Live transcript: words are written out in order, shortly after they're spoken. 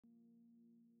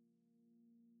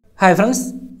Hi friends,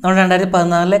 നമ്മൾ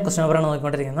 2014 question പേപ്പറാണ്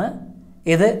നോക്കിക്കൊണ്ടിരിക്കുന്നത്.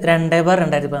 ഇത്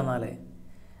 2/2014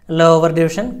 ലോവർ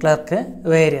ഡിവിഷൻ ക്ലർക്ക്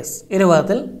വേരിയസ് ഈ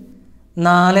വിഭാഗത്തിൽ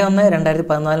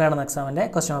 4/1/2014 നടന്ന എക്സാമിൻ്റെ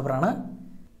ക്വസ്റ്റ്യൻ പേപ്പറാണ്.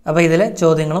 അപ്പോൾ ഇതിലെ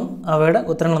ചോദ്യങ്ങളും അവയുടെ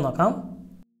ഉത്തരങ്ങളും നോക്കാം.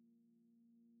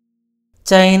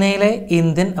 ചൈനയിലെ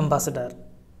ഇന്ത്യൻ അംബാസിഡർ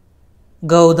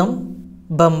ഗൗതം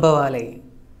ബംബവാലെ.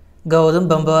 ഗൗതം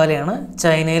ബംബവാലെയാണ്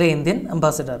ചൈനയിലെ ഇന്ത്യൻ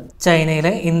അംബാസിഡർ.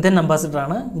 ചൈനയിലെ ഇന്ത്യൻ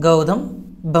അംബാസിഡറാണ് ഗൗതം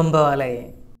ബംബവാലെ.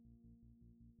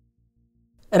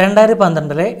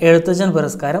 2012 എഴുത്തച്ഛൻ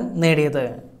പുരസ്കാരം നേടിയത്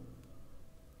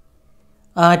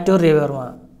ആറ്റൂർ രവിവർമ്മ.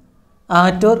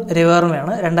 ആറ്റൂർ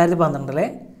രവിവർമ്മയാണ് 2012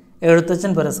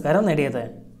 എഴുത്തച്ഛൻ പുരസ്കാരം നേടിയത്.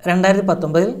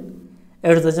 2019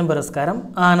 എഴുത്തച്ഛൻ പുരസ്കാരം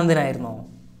ആനന്ദിനായിരുന്നു.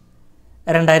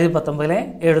 2019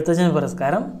 എഴുത്തച്ഛൻ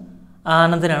പുരസ്കാരം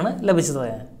ആനന്ദിനാണ് ലഭിച്ചത്.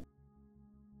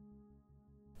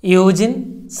 യൂജിൻ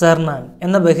സെർനാൻ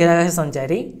എന്ന ബഹിരാകാശ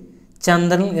സഞ്ചാരി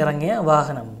ചന്ദ്രനിൽ ഇറങ്ങിയ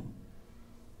വാഹനം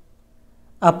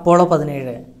അപ്പോളോ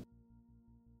 17.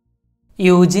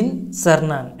 യൂജിൻ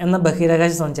സെർനാൻ എന്ന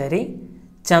ബഹിരാകാശ സഞ്ചാരി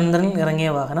ചന്ദ്രനിൽ ഇറങ്ങിയ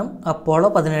വാഹനം അപ്പോളോ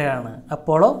 17 ആണ്.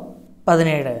 അപ്പോളോ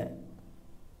 17.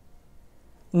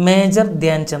 മേജർ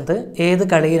ധ്യാൻചന്ദ് ഏത്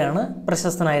കളിയിലാണ്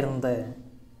പ്രശസ്തനായിരുന്നത്?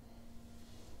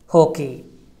 Hockey.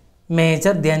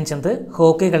 Major Dhyan Chand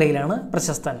hockey കളിയിലാണ്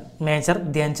പ്രശസ്തൻ. Major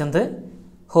Dhyan Chand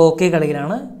hockey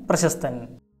കളിയിലാണ് പ്രശസ്തൻ.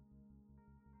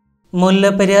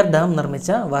 Mullaperiyar dam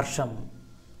നിർമ്മിച്ച വർഷം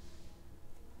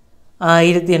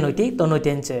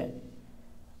 1895.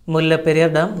 മുല്ലപ്പെരിയാർ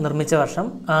ഡാം നിർമ്മിച്ച വർഷം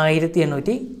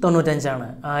 1895 ആണ്.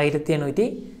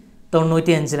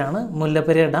 1895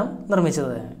 മുല്ലപ്പെരിയാർ ഡാം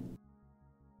നിർമ്മിച്ചത്.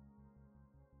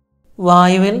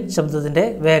 വായുവിൽ ശബ്ദത്തിൻ്റെ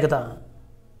വേഗത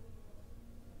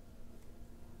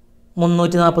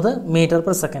 340 മീറ്റർ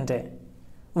പെർ സെക്കൻഡ്.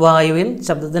 വായുവിൽ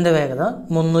ശബ്ദത്തിൻ്റെ വേഗത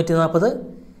 340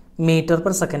 മീറ്റർ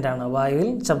പെർ സെക്കൻഡാണ്. വായുവിൽ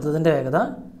ശബ്ദത്തിൻ്റെ വേഗത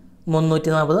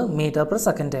 340 മീറ്റർ പെർ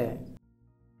സെക്കൻഡ്.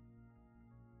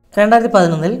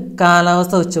 2011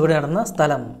 കാലാവസ്ഥ ഉച്ചകോടി നടന്ന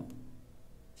സ്ഥലം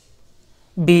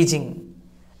ബീജിംഗ്.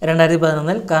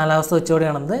 2011 കാലാവസ്ഥ ഉച്ചകോടി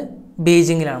നടന്നത്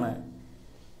ബീജിങ്ങിലാണ്.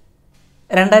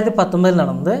 2019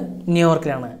 നടന്നത്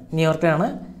ന്യൂയോർക്കിലാണ്. ന്യൂയോർക്കിലാണ്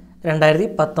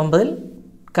 2019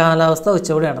 കാലാവസ്ഥ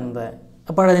ഉച്ചകോടി നടന്നത്.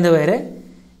 അപ്പോൾ അതിൻ്റെ പേര്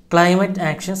ക്ലൈമറ്റ്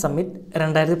ആക്ഷൻ സമ്മിറ്റ്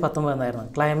 2019 എന്നായിരുന്നു.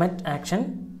 Climate action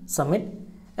summit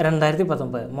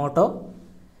 2019. Motto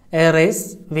A raise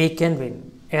we can win.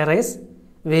 A raise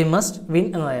we must win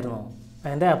എന്നതായിരുന്നു.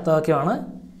 അതിൻ്റെ അർത്ഥവാക്യമാണ്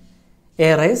A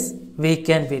raise we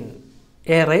can win.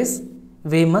 A raise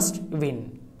we must win.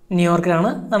 ന്യൂയോർക്കിലാണ്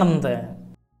നടന്നത്.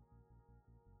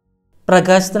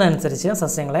 പ്രകാശത്തിനനുസരിച്ച്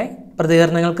സസ്യങ്ങളെ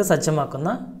പ്രതികരണങ്ങൾക്ക് സജ്ജമാക്കുന്ന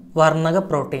വർണ്ണക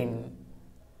പ്രോട്ടീൻ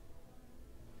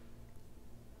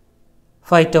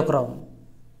ഫൈറ്റോക്രോം.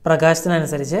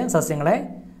 പ്രകാശത്തിനനുസരിച്ച് സസ്യങ്ങളെ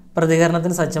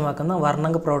പ്രതികരണത്തിന് സജ്ജമാക്കുന്ന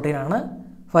വർണ്ണക പ്രോട്ടീനാണ്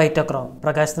ഫൈറ്റോക്രോം.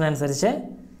 പ്രകാശത്തിനനുസരിച്ച്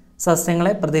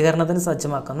സസ്യങ്ങളെ പ്രതികരണത്തിന്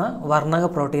സജ്ജമാക്കുന്ന വർണ്ണക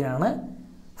പ്രോട്ടീനാണ്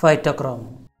ഫൈറ്റോക്രോം.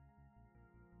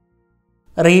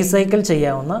 റീസൈക്കിൾ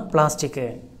ചെയ്യാവുന്ന പ്ലാസ്റ്റിക്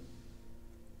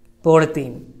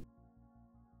പോളിത്തീൻ.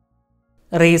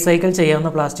 റീസൈക്കിൾ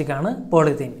ചെയ്യാവുന്ന പ്ലാസ്റ്റിക്കാണ്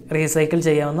പോളിത്തീൻ. റീസൈക്കിൾ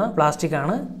ചെയ്യാവുന്ന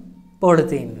പ്ലാസ്റ്റിക്കാണ്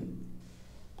പോളിത്തീൻ.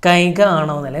 കൈക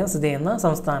ആണവ നിലയം സ്ഥിതി ചെയ്യുന്ന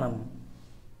സംസ്ഥാനം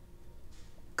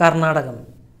കർണാടകം.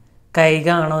 കൈക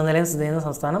ആണവ നിലയം സ്ഥിതി ചെയ്യുന്ന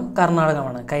സംസ്ഥാനം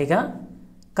കർണാടകമാണ്. കൈക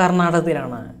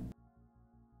കർണാടകത്തിലാണ്.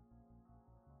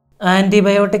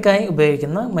 ആൻറ്റിബയോട്ടിക്കായി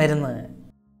ഉപയോഗിക്കുന്ന മരുന്ന്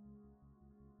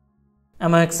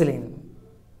അമോക്സിലിൻ.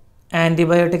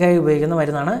 ആൻറ്റിബയോട്ടിക്കായി ഉപയോഗിക്കുന്ന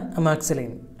മരുന്നാണ് അമോക്സിലിൻ.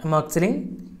 അമോക്സിലിൻ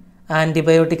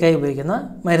ആൻറ്റിബയോട്ടിക്കായി ഉപയോഗിക്കുന്ന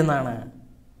മരുന്നാണ്.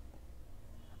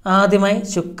 ആദ്യമായി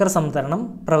ശുക്രസംതരണം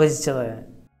പ്രവചിച്ചത്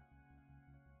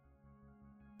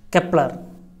കെപ്ലർ.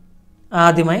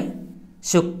 ആദ്യമായി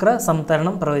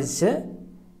ശുക്രസംതരണം പ്രവചിച്ച്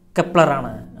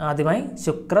കെപ്ലറാണ്. ആദ്യമായി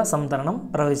ശുക്രസംതരണം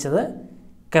പ്രവചിച്ചത്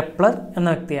കെപ്ലർ എന്ന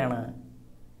വ്യക്തിയാണ്.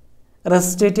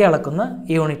 റെസിസ്റ്റിവിറ്റി അളക്കുന്ന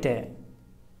യൂണിറ്റ്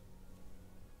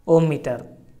ഓം മീറ്റർ.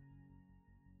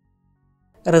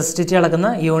 റെസിസ്റ്റിവിറ്റി അളക്കുന്ന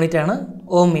യൂണിറ്റാണ്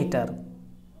ഓം മീറ്റർ.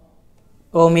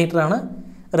 ഓം മീറ്ററാണ്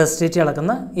റെസിസ്റ്റിവിറ്റി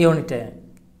അളക്കുന്ന യൂണിറ്റ്.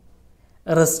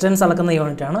 റെസിസ്റ്റൻസ് അളക്കുന്ന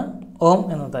യൂണിറ്റാണ് ഓം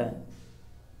എന്നത്.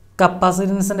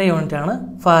 കപ്പാസിറ്റൻസിൻ്റെ യൂണിറ്റാണ്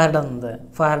ഫാരഡ് എന്നത്.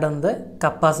 ഫാരഡ് എന്നത്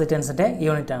കപ്പാസിറ്റൻസിൻ്റെ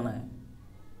യൂണിറ്റാണ്.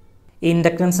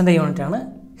 ഇൻഡക്റ്റൻസിൻ്റെ യൂണിറ്റാണ്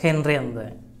ഹെൻറി എന്നത്.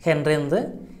 ഹെൻറി എന്നത്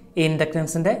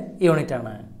ഇൻഡക്റ്റൻസിൻ്റെ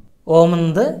യൂണിറ്റാണ്. ഓം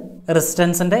എന്നത്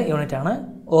റെസിസ്റ്റൻസിൻ്റെ യൂണിറ്റാണ്.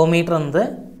 ഓം മീറ്റർ എന്നത്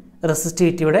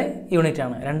റെസിസ്റ്റിവിറ്റിയുടെ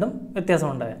യൂണിറ്റാണ്. രണ്ടും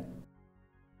വ്യത്യാസമുണ്ട്.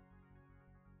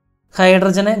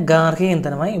 ഹൈഡ്രജനെ ഗാർഹിക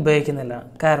ഇന്ധനമായി ഉപയോഗിക്കുന്നില്ല.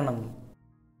 കാരണം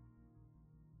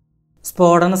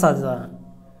സ്ഫോടന സാധ്യത.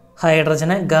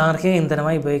 ഹൈഡ്രജനെ ഗാർഹിക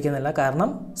ഇന്ധനമായി ഉപയോഗിക്കുന്നില്ല. കാരണം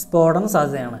സ്ഫോടന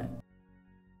സാധ്യതയാണ്.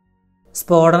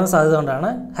 സ്ഫോടന സാധ്യത കൊണ്ടാണ്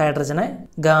ഹൈഡ്രജനെ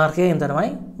ഗാർഹിക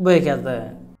ഇന്ധനമായി ഉപയോഗിക്കാത്തത്.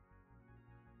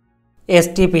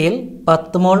 STPയിൽ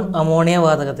 10 മോൾ അമോണിയ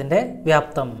വാതകത്തിൻ്റെ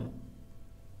വ്യാപ്തം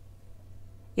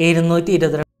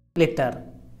 222 ലിറ്റർ.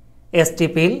 എസ് ടി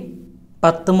പിയിൽ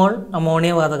 10 മോൾ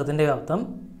അമോണിയ വാതകത്തിൻ്റെ വ്യാപ്തം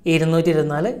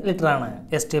 224 ലിറ്ററാണ്.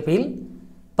 എസ് ടി പിയിൽ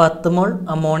 10 മോൾ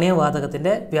അമോണിയ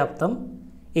വാതകത്തിൻ്റെ വ്യാപ്തം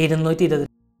 220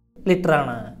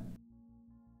 ലിറ്ററാണ്.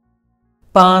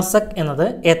 പാർസക് എന്നത്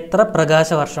എത്ര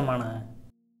പ്രകാശവർഷമാണ്?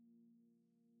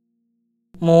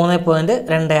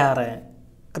 3.26.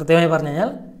 കൃത്യമായി പറഞ്ഞു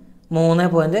കഴിഞ്ഞാൽ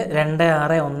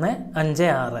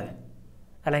 3.26156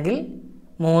 അല്ലെങ്കിൽ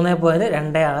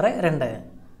 3.262.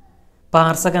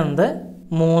 പാർസക് എന്നത്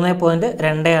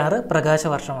 3.26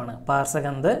 പ്രകാശവർഷമാണ്. പാർസക്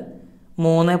എന്നത്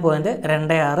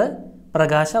 3.26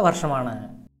 പ്രകാശവർഷമാണ്.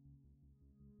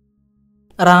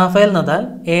 റാഫേൽ നദാൽ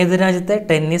ഏത് രാജ്യത്തെ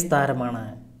ടെന്നീസ് താരമാണ്?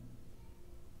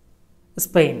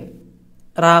 സ്പെയിൻ.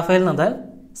 റാഫേൽ നദാൽ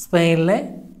സ്പെയിനിലെ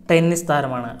ടെന്നീസ്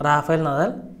താരമാണ്. റാഫേൽ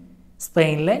നദാൽ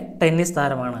സ്പെയിനിലെ ടെന്നീസ്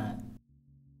താരമാണ്.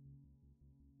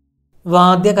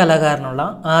 വാദ്യ കലാകാരനുള്ള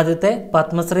ആദ്യത്തെ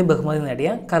പത്മശ്രീ ബഹുമതി നേടിയ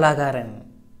കലാകാരൻ?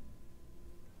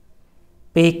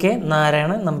 P K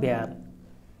Narayanan Nambiar.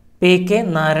 P K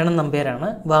Narayanan നമ്പ്യാരാണ്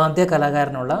വാദ്യ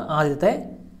കലാകാരനുള്ള ആദ്യത്തെ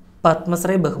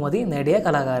പത്മശ്രീ ബഹുമതി നേടിയ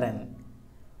കലാകാരൻ.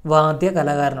 വാദ്യ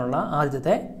കലാകാരനുള്ള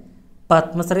ആദ്യത്തെ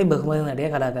പത്മശ്രീ ബഹുമതി നേടിയ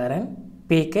കലാകാരൻ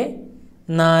P K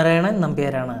Narayanan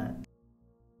നമ്പ്യാരാണ്.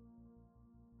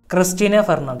 Christina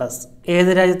Fernandez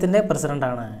ഏത് രാജ്യത്തിൻ്റെ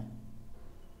പ്രസിഡന്റാണ്?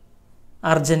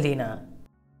 അർജന്റീന.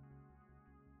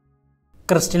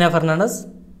 ക്രിസ്റ്റീന ഫെർണാണ്ടസ്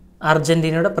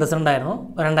അർജന്റീനയുടെ പ്രസിഡന്റായിരുന്നു.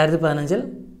 2015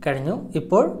 കഴിഞ്ഞു.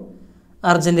 ഇപ്പോൾ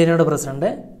അർജന്റീനയുടെ പ്രസിഡന്റ്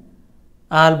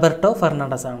ആൽബർട്ടോ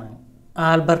ഫെർണാണ്ടസ് ആണ്.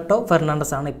 ആൽബർട്ടോ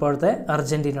ഫെർണാണ്ടസ് ആണ് ഇപ്പോഴത്തെ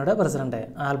അർജന്റീനയുടെ പ്രസിഡന്റ്.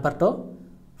 ആൽബർട്ടോ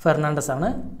ഫെർണാണ്ടസ് ആണ്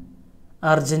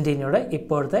അർജന്റീനയുടെ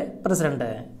ഇപ്പോഴത്തെ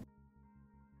പ്രസിഡന്റ്.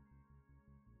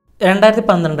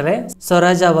 2012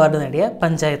 സ്വരാജ് അവാർഡ് നേടിയ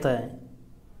പഞ്ചായത്ത്?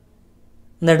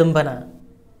 നെടുമ്പന.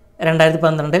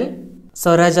 2012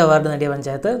 സ്വരാജ് അവാർഡ് നേടിയ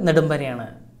പഞ്ചായത്ത് നെടുമ്പനയാണ്.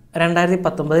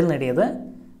 2019 നേടിയത്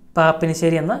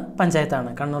പാപ്പിനിശ്ശേരി എന്ന പഞ്ചായത്താണ്.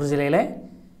 കണ്ണൂർ ജില്ലയിലെ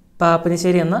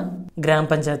പാപ്പിനിശ്ശേരി എന്ന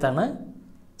ഗ്രാമപഞ്ചായത്താണ്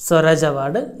സ്വരാജ്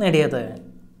അവാർഡ് നേടിയത്.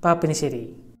 പാപ്പിനിശ്ശേരി.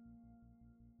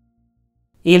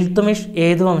 ഇൽത്തുമിഷ്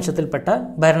ഏതു വംശത്തിൽപ്പെട്ട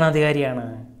ഭരണാധികാരിയാണ്?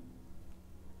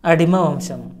 അടിമ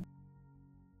വംശം.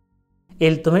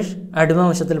 ഇൽത്തുമിഷ് അടിമ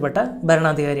വംശത്തിൽപ്പെട്ട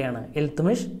ഭരണാധികാരിയാണ്.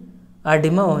 ഇൽത്തുമിഷ്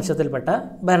അടിമ വംശത്തിൽപ്പെട്ട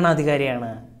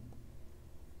ഭരണാധികാരിയാണ്.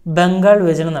 ബംഗാൾ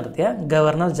വിഭജനം നടത്തിയ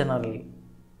ഗവർണർ ജനറൽ?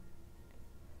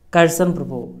 കഴ്സൺ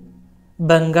പ്രഭു.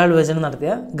 ബംഗാൾ വിഭജനം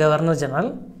നടത്തിയ ഗവർണർ ജനറൽ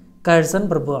കഴ്സൺ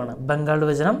പ്രഭുവാണ്. ബംഗാൾ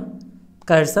വിഭജനം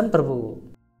കഴ്സൺ പ്രഭു.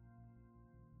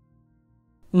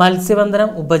 മത്സ്യബന്ധനം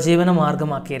ഉപജീവന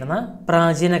മാർഗമാക്കിയിരുന്ന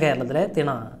പ്രാചീന കേരളത്തിലെ തിണ?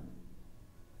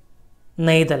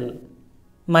 നെയ്തൽ.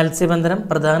 മത്സ്യബന്ധനം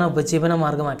പ്രധാന ഉപജീവന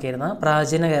മാർഗമാക്കിയിരുന്ന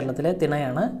പ്രാചീന കേരളത്തിലെ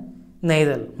തിണയാണ്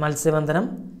നെയ്തൽ. മത്സ്യബന്ധനം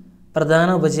പ്രധാന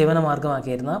ഉപജീവന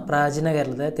മാർഗമാക്കിയിരുന്ന പ്രാചീന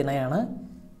കേരളത്തിലെ തിണയാണ്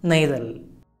നെയ്തൽ.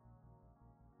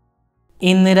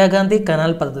 ഇന്ദിരാഗാന്ധി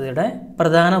കനാൽ പദ്ധതിയുടെ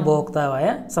പ്രധാന ഉപഭോക്താവായ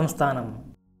സംസ്ഥാനം?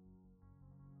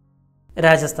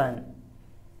 രാജസ്ഥാൻ.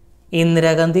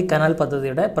 ഇന്ദിരാഗാന്ധി കനാൽ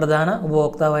പദ്ധതിയുടെ പ്രധാന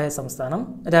ഉപഭോക്താവായ സംസ്ഥാനം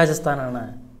രാജസ്ഥാനാണ്.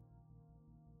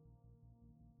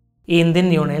 ഇന്ത്യൻ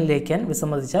യൂണിയൻ ലയിക്കാൻ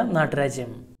വിസമ്മതിച്ച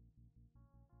നാട്ടുരാജ്യം?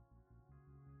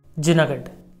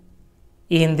 ജുനാഗഡ്.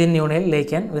 ഇന്ത്യൻ യൂണിയൻ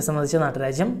ലയിക്കാൻ വിസമ്മതിച്ച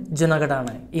നാട്ടുരാജ്യം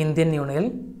ജുനാഗഡാണ്. ഇന്ത്യൻ യൂണിയൻ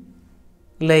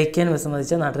ലയിക്കാൻ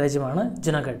വിസമ്മതിച്ച നാട്ടുരാജ്യമാണ്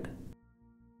ജുനാഗഡ്.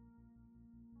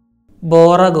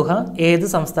 ബോറ ഗുഹ ഏത്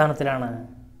സംസ്ഥാനത്തിലാണ്?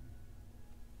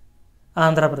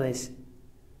 ആന്ധ്രാപ്രദേശ്.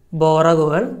 ബോറ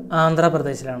ഗുഹകൾ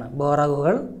ആന്ധ്രാപ്രദേശിലാണ്. ബോറ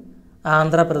ഗുഹകൾ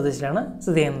ആന്ധ്രാപ്രദേശിലാണ്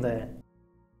സ്ഥിതി ചെയ്യുന്നത്.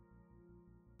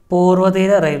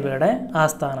 പൂർവതീര റെയിൽവേയുടെ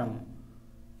ആസ്ഥാനം?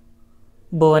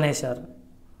 ഭുവനേശ്വർ.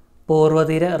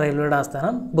 പൂർവതീര റെയിൽവേയുടെ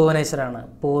ആസ്ഥാനം ഭുവനേശ്വറാണ്.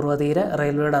 പൂർവതീര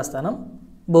റെയിൽവേയുടെ ആസ്ഥാനം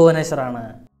ഭുവനേശ്വറാണ്.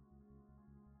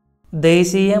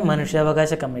 ദേശീയ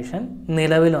മനുഷ്യാവകാശ കമ്മീഷൻ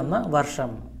നിലവിൽ വന്ന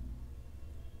വർഷം?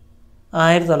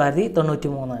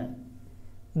 1993.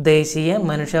 ദേശീയ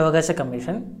മനുഷ്യാവകാശ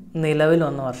കമ്മീഷൻ നിലവിൽ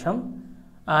വന്ന വർഷം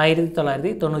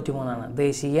 1993.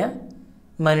 ദേശീയ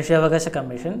മനുഷ്യാവകാശ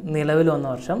കമ്മീഷൻ നിലവിൽ വന്ന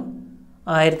വർഷം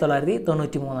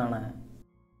 1993.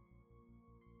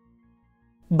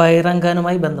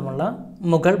 ബൈറംഗാനുമായി ബന്ധമുള്ള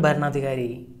മുഗൾ ഭരണാധികാരി?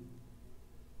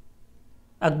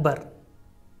 അക്ബർ.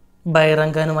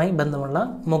 ബൈറംഗാനുമായി ബന്ധമുള്ള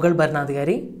മുഗൾ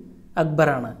ഭരണാധികാരി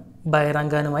അക്ബറാണ്.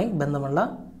 ബൈറംഗാനുമായി ബന്ധമുള്ള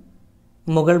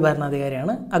മുഗൾ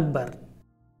ഭരണാധികാരിയാണ് അക്ബർ.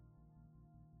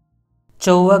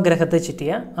 ചൊവ്വ ഗ്രഹത്തെ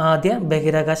ചുറ്റിയ ആദ്യ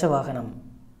ബഹിരാകാശ വാഹനം?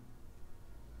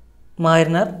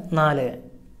 മാരിനർ 4.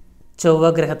 ചൊവ്വ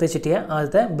ഗ്രഹത്തെ ചുറ്റിയ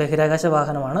ആദ്യത്തെ ബഹിരാകാശ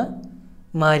വാഹനമാണ്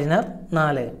മാരിനർ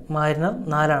 4. മാരിനർ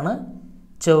 4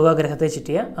 ചൊവ്വ ഗ്രഹത്തെ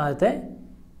ചുറ്റിയ ആദ്യത്തെ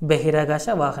ബഹിരാകാശ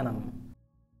വാഹനം.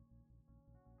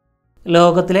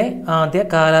 ലോകത്തിലെ ആദ്യ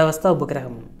കാലാവസ്ഥാ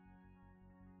ഉപഗ്രഹം?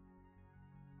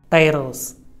 ടൈറോസ്.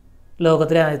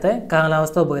 ലോകത്തിലെ ആദ്യത്തെ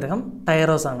കാലാവസ്ഥ ഉപഗ്രഹം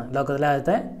ടൈറോസ് ആണ്. ലോകത്തിലെ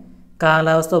ആദ്യത്തെ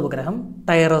കാലാവസ്ഥ ഉപഗ്രഹം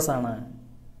ടൈറോസ് ആണ്.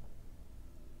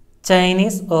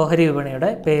 ചൈനീസ് ഓഹരി വിപണിയുടെ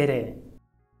പേര്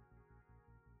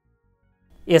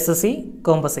SSE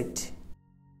കോമ്പോസിറ്റ്.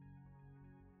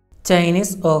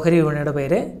 ചൈനീസ് ഓഹരി വിപണിയുടെ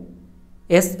പേര്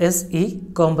SSE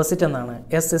കോമ്പോസിറ്റ് എന്നാണ്.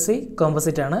 SSE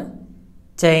കോമ്പോസിറ്റ് ആണ്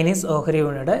ചൈനീസ് ഓഹരി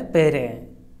വിപണിയുടെ പേര്.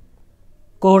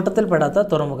 കൂട്ടത്തിൽപ്പെടാത്ത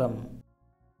തുറമുഖം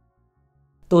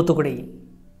തൂത്തുക്കുടി.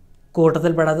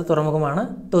 കൂട്ടത്തിൽപ്പെടാത്ത തുറമുഖമാണ്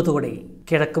തൂത്തുക്കുടി.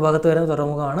 കിഴക്ക് ഭാഗത്ത് വരുന്ന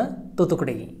തുറമുഖമാണ്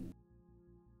തൂത്തുക്കുടി.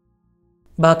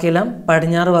 ബാക്കിയെല്ലാം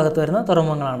പടിഞ്ഞാറ് ഭാഗത്ത് വരുന്ന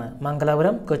തുറമുഖങ്ങളാണ്.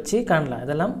 മംഗലാപുരം, കൊച്ചി, കാണ്ഡല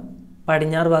ഇതെല്ലാം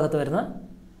പടിഞ്ഞാറ് ഭാഗത്ത് വരുന്ന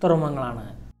തുറമുഖങ്ങളാണ്.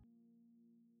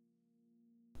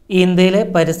 ഇന്ത്യയിലെ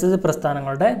പരിസ്ഥിതി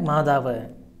പ്രസ്ഥാനങ്ങളുടെ മാതാവ്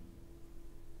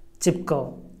ചിപ്കോ.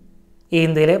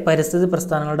 ഇന്ത്യയിലെ പരിസ്ഥിതി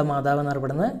പ്രസ്ഥാനങ്ങളുടെ മാതാവ്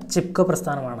എന്നറിയപ്പെടുന്നത് ചിപ്കോ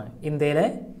പ്രസ്ഥാനമാണ്. ഇന്ത്യയിലെ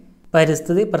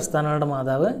പരിസ്ഥിതി പ്രസ്ഥാനങ്ങളുടെ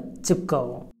മാതാവ് ചിപ്കോ.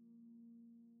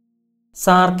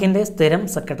 സാർക്കിൻ്റെ സ്ഥിരം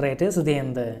സെക്രട്ടേറിയറ്റ് സ്ഥിതി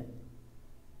ചെയ്യുന്നത്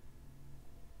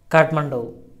കാഠ്മണ്ഡു.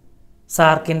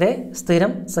 സാർക്കിൻ്റെ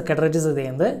സ്ഥിരം സെക്രട്ടേറിയറ്റ് സ്ഥിതി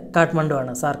ചെയ്യുന്നത് കാഠ്മണ്ഡു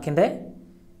ആണ്. സാർക്കിൻ്റെ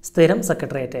സ്ഥിരം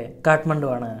സെക്രട്ടേറിയറ്റ് കാഠ്മണ്ഡു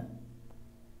ആണ്.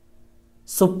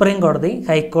 സുപ്രീം കോടതി,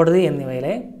 ഹൈക്കോടതി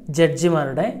എന്നിവയിലെ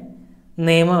ജഡ്ജിമാരുടെ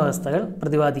നിയമവ്യവസ്ഥകൾ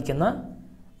പ്രതിപാദിക്കുന്ന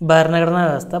ഭരണഘടനാ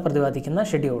വ്യവസ്ഥ പ്രതിപാദിക്കുന്ന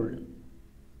ഷെഡ്യൂൾ.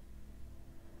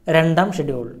 2-ാം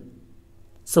ഷെഡ്യൂൾ.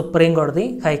 സുപ്രീം കോടതി,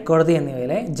 ഹൈക്കോടതി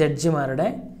എന്നിവയിലെ ജഡ്ജിമാരുടെ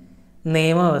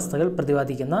നിയമവ്യവസ്ഥകൾ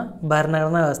പ്രതിപാദിക്കുന്ന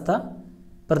ഭരണഘടനാ വ്യവസ്ഥ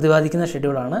പ്രതിപാദിക്കുന്ന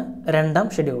ഷെഡ്യൂളാണ് 2-ാം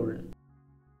ഷെഡ്യൂൾ.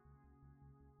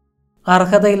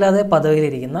 അർഹതയില്ലാതെ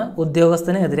പദവിയിലിരിക്കുന്ന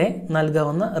ഉദ്യോഗസ്ഥനെതിരെ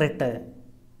നൽകാവുന്ന റിട്ട്.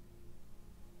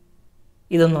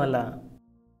 ഇതൊന്നുമല്ല,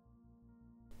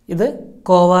 ഇത്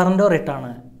കോവാറൻ്റോ റിട്ടാണ്.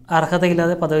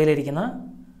 അർഹതയില്ലാതെ പദവിയിലിരിക്കുന്ന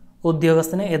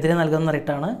ഉദ്യോഗസ്ഥന് എതിരെ നൽകുന്ന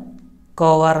റിട്ടാണ്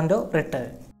കോവാറൻ്റോ റിട്ട്.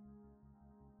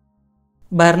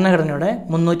 ഭരണഘടനയുടെ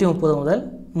 330 മുതൽ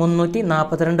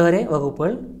 342 വരെ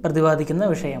വകുപ്പുകൾ പ്രതിപാദിക്കുന്ന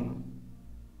വിഷയം.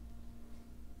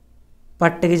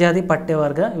 പട്ടികജാതി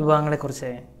പട്ടികവർഗ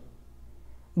വിഭാഗങ്ങളെക്കുറിച്ച്.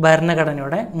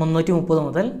 ഭരണഘടനയുടെ 330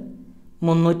 മുതൽ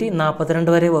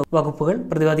 342 വരെ വകുപ്പുകൾ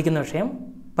പ്രതിപാദിക്കുന്ന വിഷയം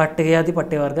പട്ടികജാതി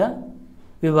പട്ടികവർഗ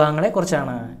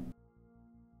വിഭാഗങ്ങളെക്കുറിച്ചാണ്.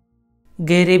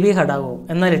 ഗരീബി ഹഠാവോ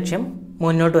എന്ന ലക്ഷ്യം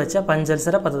മുന്നോട്ട് വച്ച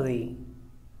പഞ്ചവത്സര പദ്ധതി.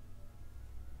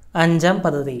 5-ാം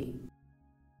പദ്ധതി.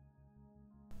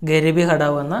 ഗരീബി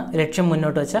ഹഠാവോ എന്ന ലക്ഷ്യം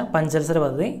മുന്നോട്ട് വച്ച പഞ്ചവത്സര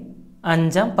പദ്ധതി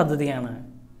 5-ാം പദ്ധതിയാണ്.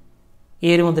 ഈ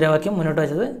ഒരു മുദ്രാവാക്യം മുന്നോട്ട്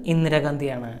വച്ചത്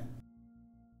ഇന്ദിരാഗാന്ധിയാണ്.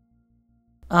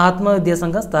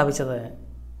 ആത്മവിദ്യാസംഘം സ്ഥാപിച്ചത്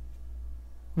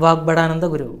വാഗ്ഭടാനന്ദ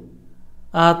ഗുരു.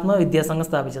 ആത്മവിദ്യാസംഘം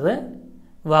സ്ഥാപിച്ചത്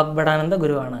വാഗ്ഭടാനന്ദ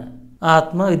ഗുരുവാണ്.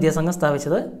 ആത്മവിദ്യാസംഘം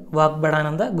സ്ഥാപിച്ചത്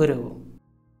വാഗ്ഭടാനന്ദ ഗുരു.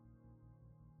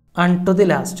 അൺ ടു ദി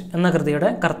ലാസ്റ്റ് എന്ന കൃതിയുടെ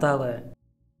കർത്താവ്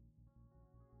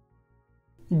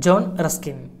John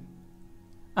Ruskin.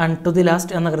 Un to the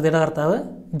last എന്ന കൃതിയുടെ കർത്താവ്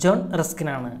John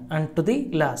റസ്കിനാണ്. Un to the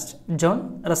last, John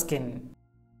Ruskin.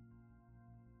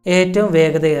 ഏറ്റവും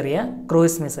വേഗതയേറിയ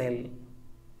ക്രൂയിസ് മിസൈൽ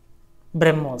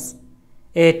ബ്രഹ്മോസ്.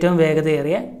 ഏറ്റവും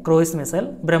വേഗതയേറിയ ക്രൂയിസ് മിസൈൽ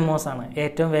ബ്രഹ്മോസ് ആണ്.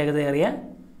 ഏറ്റവും വേഗതയേറിയ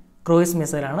ക്രൂയിസ്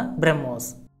മിസൈലാണ് ബ്രഹ്മോസ്.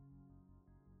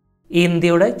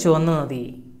 ഇന്ത്യയുടെ ചുവന്ന നദി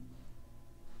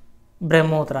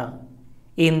ബ്രഹ്മപുത്ര.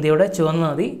 ഇന്ത്യയുടെ ചുവന്ന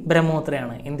നദി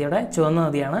ബ്രഹ്മപുത്രയാണ്. ഇന്ത്യയുടെ ചുവന്ന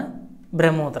നദിയാണ്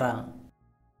ബ്രഹ്മപുത്ര.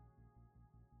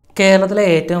 കേരളത്തിലെ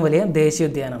ഏറ്റവും വലിയ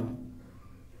ദേശീയോദ്യാനം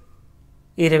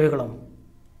ഇരവികുളം.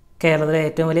 കേരളത്തിലെ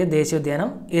ഏറ്റവും വലിയ ദേശീയോദ്യാനം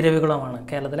ഇരവികുളമാണ്.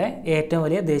 കേരളത്തിലെ ഏറ്റവും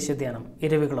വലിയ ദേശീയോദ്യാനം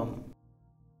ഇരവികുളം.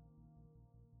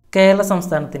 കേരള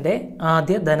സംസ്ഥാനത്തിൻ്റെ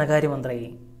ആദ്യ ധനകാര്യമന്ത്രി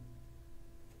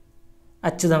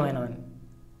അച്യുതമേനോൻ.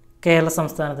 കേരള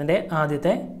സംസ്ഥാനത്തിൻ്റെ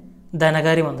ആദ്യത്തെ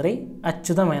ധനകാര്യമന്ത്രി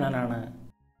അച്യുതമേനോനാണ്.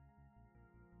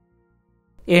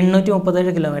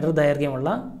 837 കിലോമീറ്റർ ദൈർഘ്യമുള്ള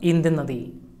ഇന്ത്യൻ നദി.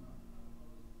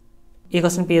 ഈ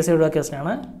ക്വസ്റ്റ്യൻ PSC ഒഴിവാക്കിയ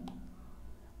ക്വസ്റ്റ്യനാണ്.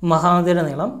 മഹാനദിയുടെ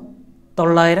നീളം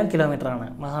 900 കിലോമീറ്ററാണ്.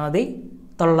 മഹാനദി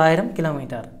 900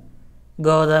 കിലോമീറ്റർ.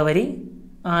 ഗോദാവരി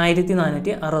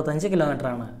 1465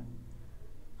 കിലോമീറ്ററാണ്.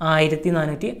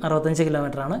 1465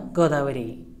 കിലോമീറ്ററാണ് ഗോദാവരി.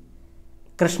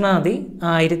 കൃഷ്ണനദി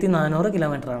 1400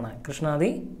 കിലോമീറ്ററാണ്.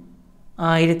 കൃഷ്ണനദി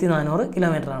 1400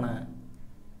 കിലോമീറ്ററാണ്.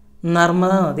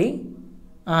 നർമ്മദ നദി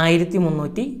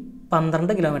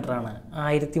 1312 കിലോമീറ്ററാണ്.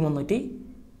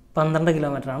 1312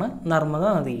 കിലോമീറ്ററാണ് നർമ്മദ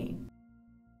നദി.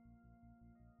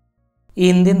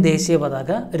 ഇന്ത്യൻ ദേശീയ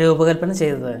പതാക രൂപകൽപ്പന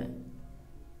ചെയ്തത്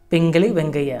പിംഗലി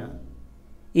വെങ്കയ്യ.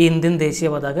 ഇന്ത്യൻ ദേശീയ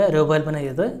പതാക രൂപകൽപ്പന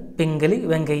ചെയ്തത് പിംഗലി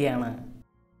വെങ്കയ്യാണ്.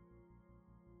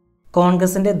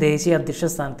 കോൺഗ്രസിൻ്റെ ദേശീയ അധ്യക്ഷ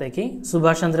സ്ഥാനത്തേക്ക്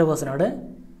സുഭാഷ് ചന്ദ്രബോസിനോട്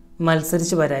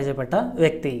മത്സരിച്ച് പരാജയപ്പെട്ട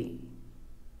വ്യക്തി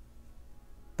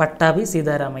പട്ടാഭി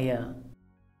സീതാരാമയ്യ.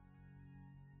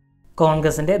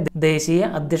 കോൺഗ്രസിൻ്റെ ദേശീയ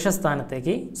അധ്യക്ഷ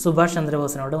സ്ഥാനത്തേക്ക് സുഭാഷ്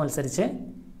ചന്ദ്രബോസിനോട് മത്സരിച്ച്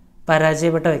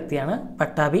പരാജയപ്പെട്ട വ്യക്തിയാണ്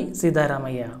പട്ടാഭി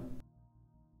സീതാരാമയ്യ.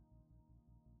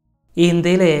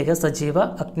 ഇന്ത്യയിലെ ഏക സജീവ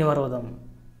അഗ്നിപർവ്വതം.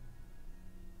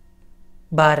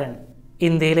 ബാരൻ.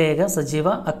 ഇന്ത്യയിലെ ഏക സജീവ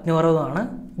അഗ്നിപർവ്വതമാണ്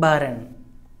ബാരൻ.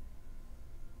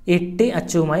 ഇട്ടി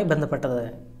അച്ചുവുമായി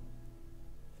ബന്ധപ്പെട്ടത്.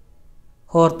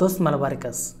 Hortus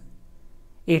Malabaricus.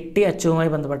 ഇട്ടി അച്ചുവുമായി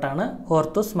ബന്ധപ്പെട്ടാണ്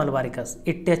ഹോർത്തൂസ് മലബാറിക്കസ്.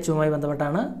 ഇട്ടി അച്ചുവുമായി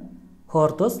ബന്ധപ്പെട്ടാണ്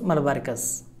ഹോർത്തൂസ്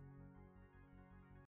മലബാറിക്കസ്.